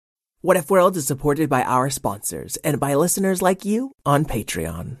What If World is supported by our sponsors and by listeners like you on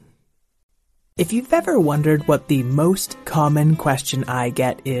Patreon. If you've ever wondered what the most common question I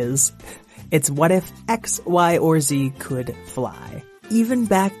get is, it's what if X, Y, or Z could fly? Even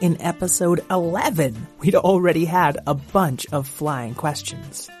back in episode 11, we'd already had a bunch of flying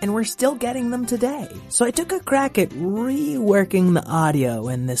questions, and we're still getting them today. So I took a crack at reworking the audio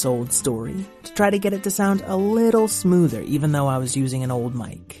in this old story to try to get it to sound a little smoother, even though I was using an old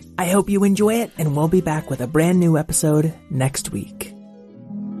mic. I hope you enjoy it, and we'll be back with a brand new episode next week.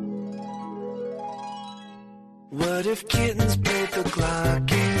 What if kittens played the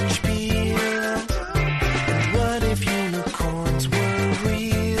glockenspiel? And what if unicorns were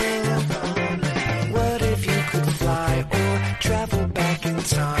real? What if you could fly or travel back in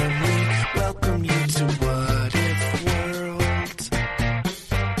time? We welcome you to What If World.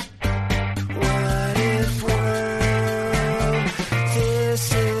 What If World?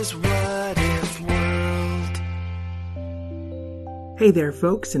 This is What If World. Hey there,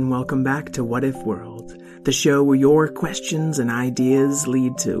 folks, and welcome back to What If World, the show where your questions and ideas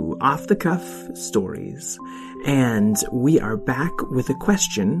lead to off-the-cuff stories. And we are back with a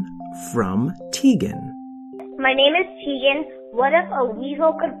question from Tegan. My name is Tegan. What if a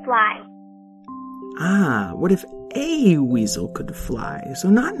weasel could fly? What if a weasel could fly? So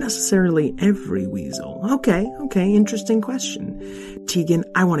not necessarily every weasel. Okay, interesting question. Tegan,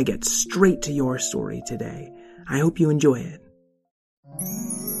 I want to get straight to your story today. I hope you enjoy it.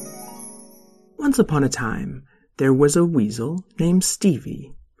 Once upon a time, there was a weasel named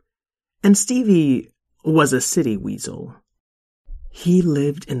Stevie. And Stevie was a city weasel. He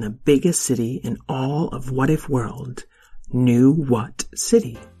lived in the biggest city in all of What If World, New What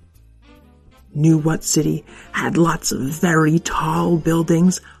City. New What City had lots of very tall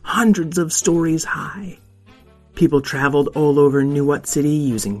buildings, hundreds of stories high. People traveled all over New What City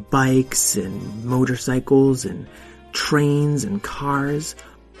using bikes and motorcycles and trains and cars,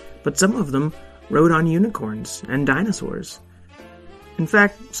 but some of them rode on unicorns and dinosaurs. In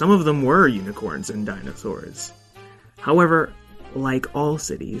fact, some of them were unicorns and dinosaurs. However, like all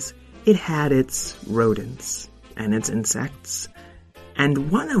cities, it had its rodents and its insects,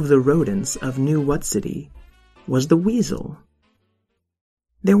 and one of the rodents of New What City was the weasel.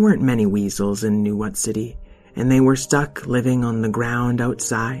 There weren't many weasels in New What City, and they were stuck living on the ground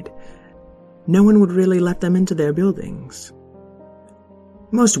outside. No one would really let them into their buildings.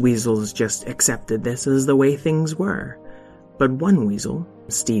 Most weasels just accepted this as the way things were, but one weasel,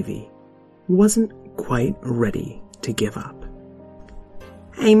 Stevie, wasn't quite ready to give up.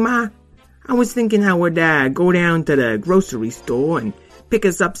 Hey, Ma, I was thinking I would go down to the grocery store and pick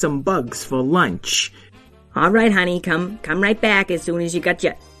us up some bugs for lunch. All right, honey, come right back as soon as you got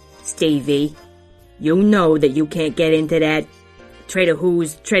your... Stevie, you know that you can't get into that Trader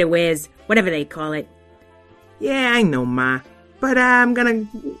Where's, whatever they call it. Yeah, I know, Ma. But I'm gonna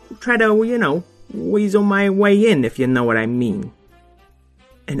try to, weasel my way in, if you know what I mean.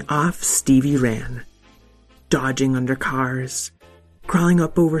 And off Stevie ran, dodging under cars, crawling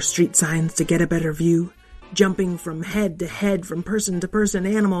up over street signs to get a better view, jumping from head to head, from person to person,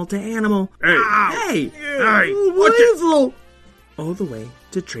 animal to animal. Hey! Weasel! All the way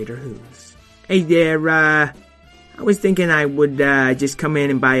to Trader Who's. Hey there, I was thinking I would just come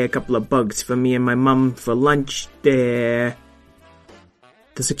in and buy a couple of bugs for me and my mum for lunch there.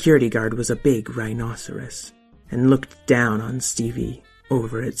 The security guard was a big rhinoceros and looked down on Stevie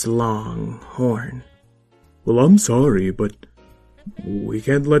over its long horn. Well, I'm sorry, but we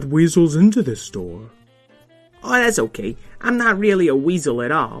can't let weasels into this store. Oh, that's okay. I'm not really a weasel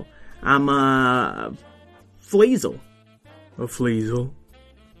at all. I'm a fleasel. A fleasel?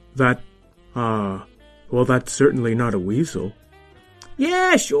 Well, that's certainly not a weasel.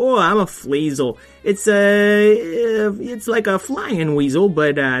 Yeah, sure, I'm a fleasel. It's like a flying weasel,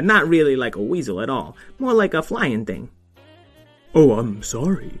 but not really like a weasel at all. More like a flying thing. Oh, I'm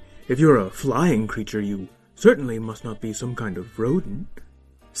sorry. If you're a flying creature, you certainly must not be some kind of rodent,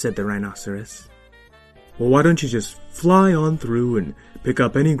 said the rhinoceros. Well, why don't you just fly on through and pick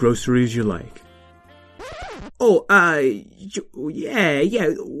up any groceries you like? Oh, yeah,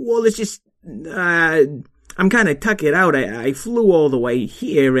 well, it's just, I'm kind of tucked out. I flew all the way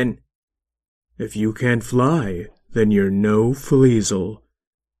here and... If you can't fly, then you're no fleasel.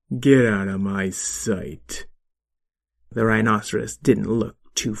 Get out of my sight. The rhinoceros didn't look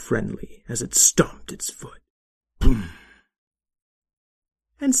too friendly as it stomped its foot. Boom.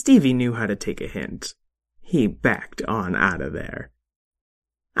 And Stevie knew how to take a hint. He backed on out of there.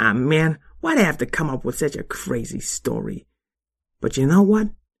 Ah, man, why'd I have to come up with such a crazy story? But you know what?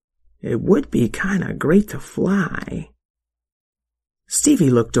 It would be kinda great to fly. Stevie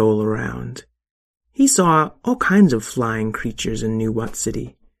looked all around. He saw all kinds of flying creatures in New What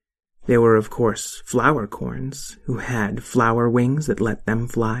City. There were, of course, flower corns, who had flower wings that let them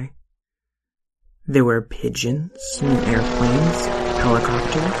fly. There were pigeons and airplanes,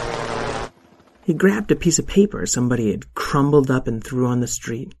 helicopters. He grabbed a piece of paper somebody had crumbled up and threw on the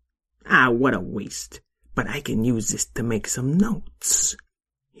street. What a waste. But I can use this to make some notes.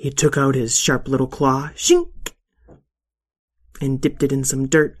 He took out his sharp little claw, shink, and dipped it in some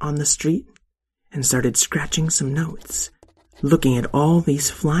dirt on the street and started scratching some notes, looking at all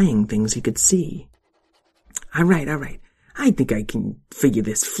these flying things he could see. All right. I think I can figure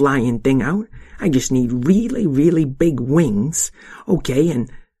this flying thing out. I just need really, really big wings. Okay, and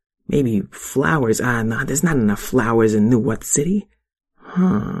maybe flowers. No, there's not enough flowers in New What City.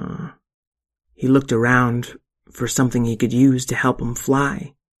 He looked around for something he could use to help him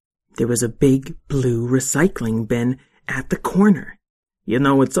fly. There was a big blue recycling bin at the corner. You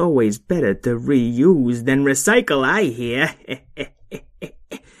know, it's always better to reuse than recycle, I hear.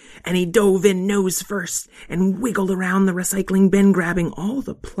 And he dove in nose first and wiggled around the recycling bin, grabbing all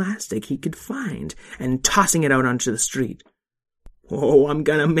the plastic he could find and tossing it out onto the street. Oh, I'm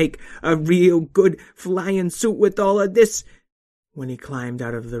gonna make a real good flying suit with all of this. When he climbed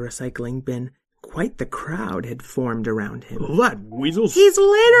out of the recycling bin, quite the crowd had formed around him. That weasel's He's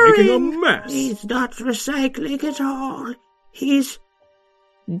littering! making a mess. He's not recycling at all. He's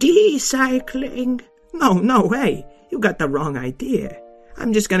decycling. No, hey, you got the wrong idea.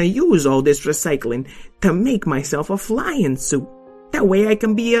 I'm just gonna use all this recycling to make myself a flying suit. That way I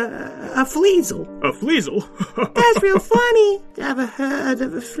can be a fleasel. A fleasel? That's real funny. Never heard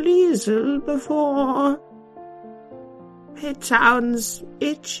of a fleasel before. It sounds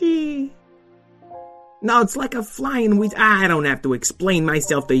itchy. No, it's like a flying weasel. I don't have to explain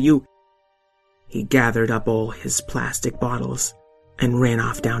myself to you. He gathered up all his plastic bottles and ran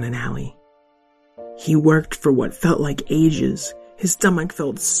off down an alley. He worked for what felt like ages. His stomach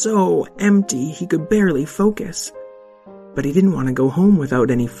felt so empty he could barely focus. But he didn't want to go home without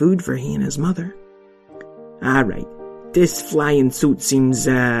any food for he and his mother. All right, this flying suit seems,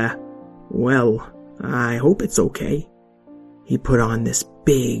 well, I hope it's okay. He put on this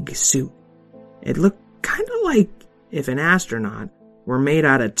big suit. It looked kind of like if an astronaut were made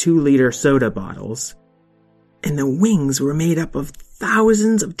out of 2-liter soda bottles. And the wings were made up of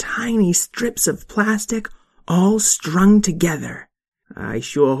thousands of tiny strips of plastic all strung together. I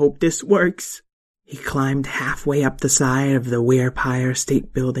sure hope this works. He climbed halfway up the side of the Weirpire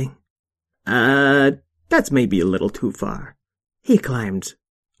State Building. That's maybe a little too far. He climbed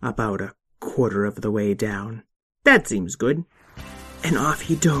about a quarter of the way down. That seems good. And off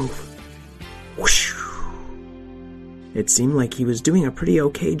he dove. Whoosh! It seemed like he was doing a pretty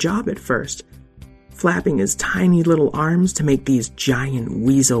okay job at first, flapping his tiny little arms to make these giant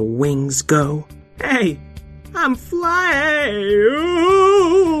weasel wings go. Hey, I'm flying!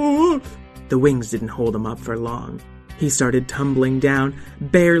 Ooh! The wings didn't hold him up for long. He started tumbling down,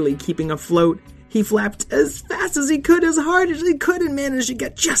 barely keeping afloat. He flapped as fast as he could, as hard as he could, and managed to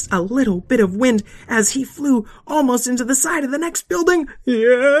get just a little bit of wind as he flew almost into the side of the next building. Yeah!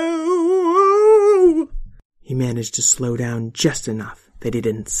 He managed to slow down just enough that he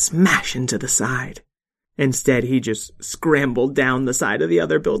didn't smash into the side. Instead, he just scrambled down the side of the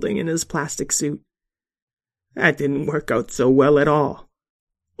other building in his plastic suit. That didn't work out so well at all.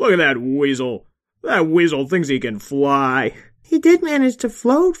 Look at that weasel. That weasel thinks he can fly. He did manage to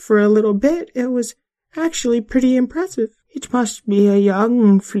float for a little bit. It was actually pretty impressive. It must be a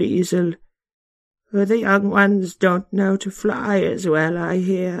young fleasel. The young ones don't know to fly as well, I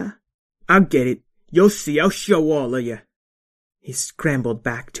hear. I'll get it. You'll see. I'll show all of you. He scrambled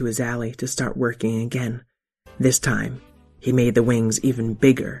back to his alley to start working again. This time, he made the wings even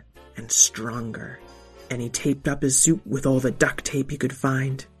bigger and stronger, and he taped up his suit with all the duct tape he could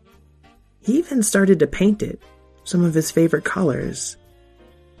find. He even started to paint it, some of his favorite colors,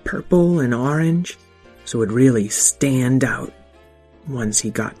 purple and orange, so it'd really stand out once he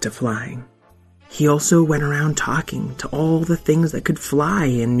got to flying. He also went around talking to all the things that could fly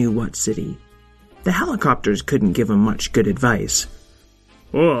in New What City. The helicopters couldn't give him much good advice.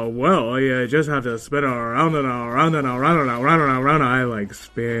 Oh, well, you just have to spin around and around and around and around and around. I like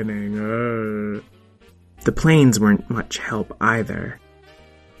spinning. The planes weren't much help either.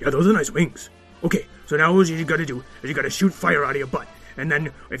 Yeah, those are nice wings. Okay, so now what you gotta do is you gotta shoot fire out of your butt. And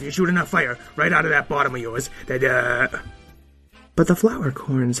then, if you shoot enough fire right out of that bottom of yours, that, But the flower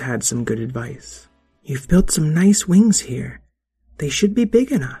corns had some good advice. You've built some nice wings here. They should be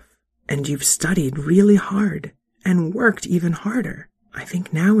big enough. And you've studied really hard and worked even harder. I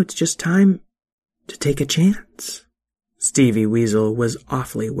think now it's just time to take a chance. Stevie Weasel was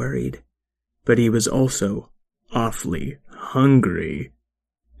awfully worried, but he was also awfully hungry.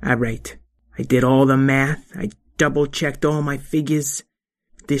 All right, I did all the math. I double-checked all my figures.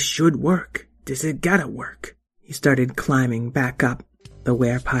 This should work. This has gotta work. He started climbing back up the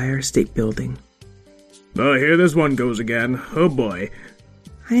Werepire State Building. Oh, here this one goes again. Oh boy.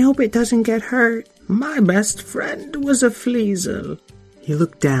 I hope it doesn't get hurt. My best friend was a Fleazel. He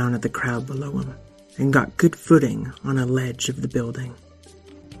looked down at the crowd below him and got good footing on a ledge of the building.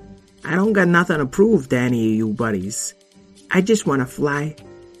 I don't got nothing to prove to any of you buddies. I just want to fly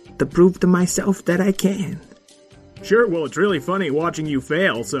to prove to myself that I can. Sure, well, it's really funny watching you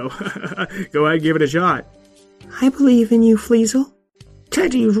fail, so go ahead, give it a shot. I believe in you, Fleazel.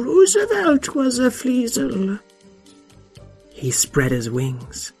 Teddy Roosevelt was a Fleazel. He spread his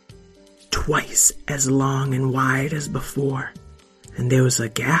wings, twice as long and wide as before, and there was a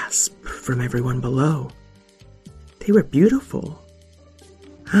gasp from everyone below. They were beautiful.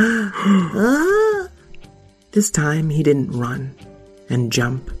 This time he didn't run and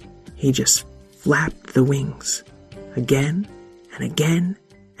jump. He just flapped the wings again and again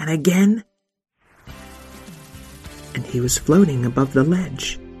and again, and he was floating above the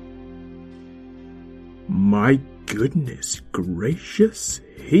ledge. My goodness gracious,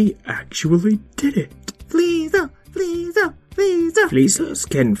 he actually did it. Fleazel, Fleazel, Fleazel. Fleazels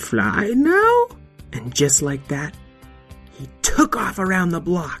can fly now? And just like that, he took off around the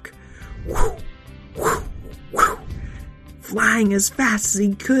block. Whoo, whoo, whoo. Flying as fast as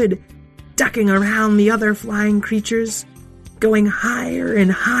he could, ducking around the other flying creatures, going higher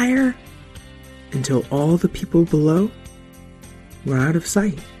and higher, until all the people below were out of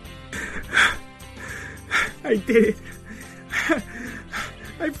sight. I did it.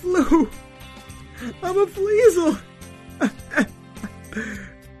 I flew. I'm a Fleazel.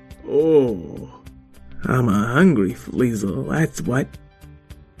 Oh, I'm a hungry Fleazel, that's what.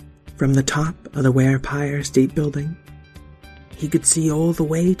 From the top of the Werepire State Building, he could see all the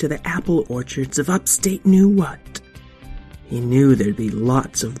way to the apple orchards of upstate New What. He knew there'd be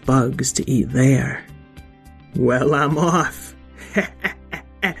lots of bugs to eat there. Well, I'm off.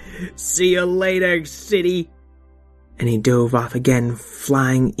 See you later, city. And he dove off again,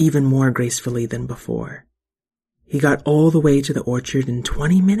 flying even more gracefully than before. He got all the way to the orchard in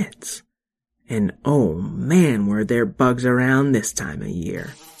 20 minutes. And oh man, were there bugs around this time of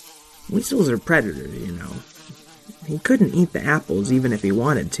year. Weasels are predators, you know. He couldn't eat the apples even if he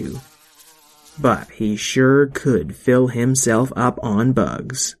wanted to. But he sure could fill himself up on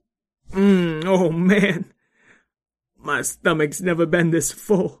bugs. Oh man. My stomach's never been this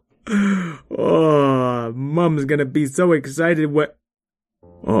full. Oh, Mom's gonna be so excited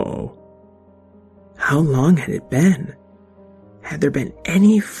Uh-oh. How long had it been? Had there been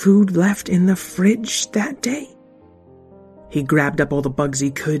any food left in the fridge that day? He grabbed up all the bugs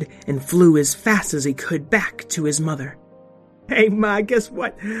he could and flew as fast as he could back to his mother. Hey, Ma, guess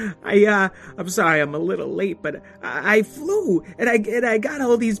what? I'm sorry I'm a little late, but I flew and I got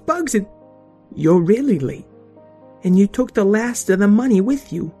all these bugs and... You're really late. And you took the last of the money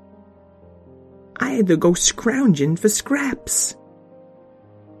with you. I had to go scrounging for scraps.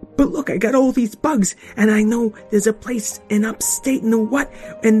 But look, I got all these bugs, and I know there's a place in upstate New What,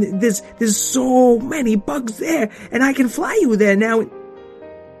 and there's so many bugs there, and I can fly you there now.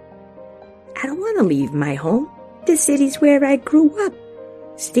 I don't want to leave my home. This city's where I grew up.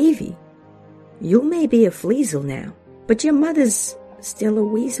 Stevie, you may be a Fleazel now, but your mother's still a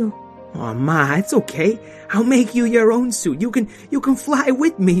Weasel. Oh, Ma, it's okay. I'll make you your own suit. You can fly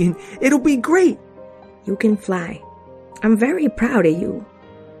with me, and it'll be great. You can fly. I'm very proud of you,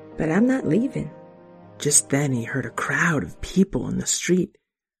 but I'm not leaving. Just then he heard a crowd of people in the street.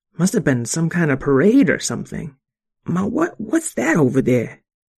 Must have been some kind of parade or something. Ma, what's that over there?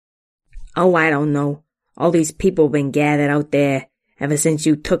 Oh, I don't know. All these people been gathered out there ever since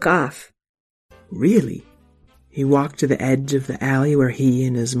you took off. Really? He walked to the edge of the alley where he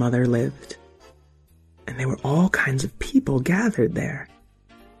and his mother lived. And there were all kinds of people gathered there.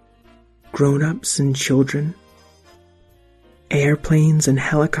 Grown-ups and children. Airplanes and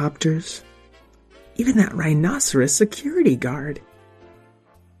helicopters. Even that rhinoceros security guard.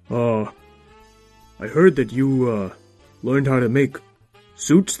 I heard that you, learned how to make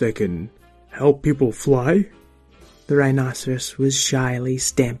suits that can help people fly? The rhinoceros was shyly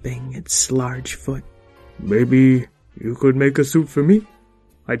stamping its large foot. Maybe you could make a suit for me?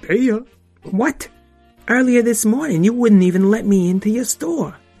 I'd pay you. What? Earlier this morning you wouldn't even let me into your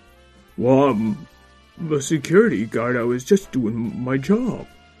store. Well, I'm a security guard. I was just doing my job.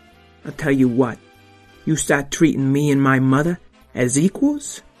 I'll tell you what. You start treating me and my mother as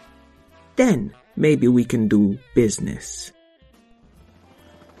equals? Then maybe we can do business.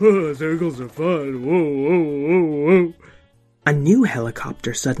 Circles are fun. Whoa, whoa, whoa, whoa. A new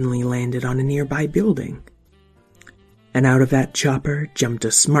helicopter suddenly landed on a nearby building. And out of that chopper jumped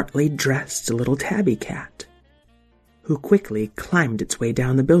a smartly dressed little tabby cat, who quickly climbed its way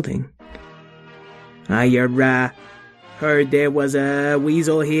down the building. I heard there was a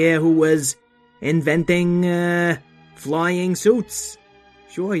weasel here who was inventing flying suits.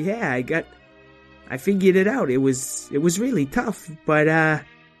 Sure, yeah, I figured it out. It was really tough, but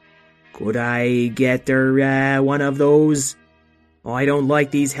could I get her one of those? Oh, I don't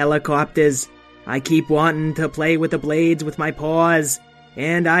like these helicopters. I keep wanting to play with the blades with my paws,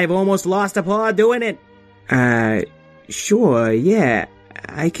 and I've almost lost a paw doing it. Sure, yeah,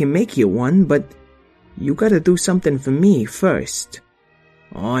 I can make you one, but you gotta do something for me first.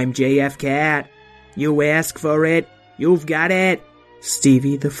 I'm JF Cat. You ask for it, you've got it.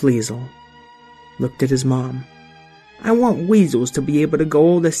 Stevie the Fleasel looked at his mom. I want weasels to be able to go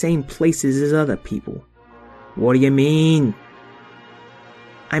all the same places as other people. What do you mean?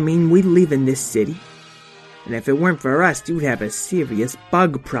 I mean, we live in this city, and if it weren't for us, you'd have a serious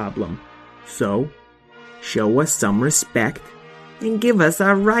bug problem. So, show us some respect and give us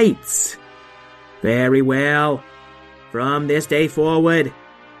our rights. Very well. From this day forward,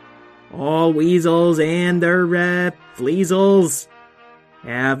 all weasels and their fleasels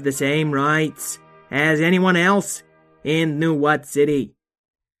have the same rights as anyone else in New What City.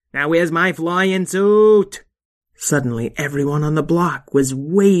 Now where's my flying suit? Suddenly everyone on the block was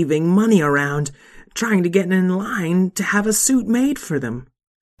waving money around, trying to get in line to have a suit made for them.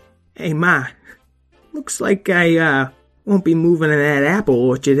 Hey Ma, looks like I won't be moving to that apple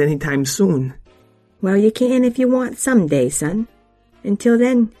orchard anytime soon. Well, you can if you want someday, son. Until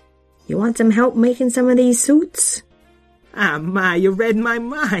then, you want some help making some of these suits? Ah, Ma, you read my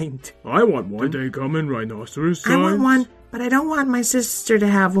mind. I want one. Did they come in rhinoceros signs? I want one, but I don't want my sister to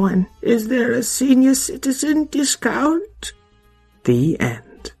have one. Is there a senior citizen discount? The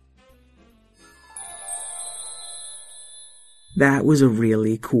end. That was a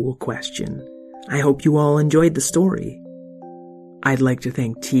really cool question. I hope you all enjoyed the story. I'd like to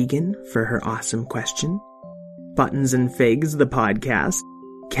thank Tegan for her awesome question, Buttons and Figs, the podcast,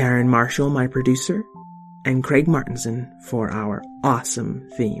 Karen Marshall, my producer, and Craig Martinson for our awesome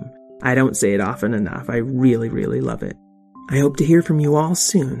theme. I don't say it often enough. I really, really love it. I hope to hear from you all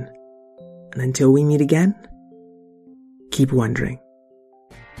soon. And until we meet again, keep wondering.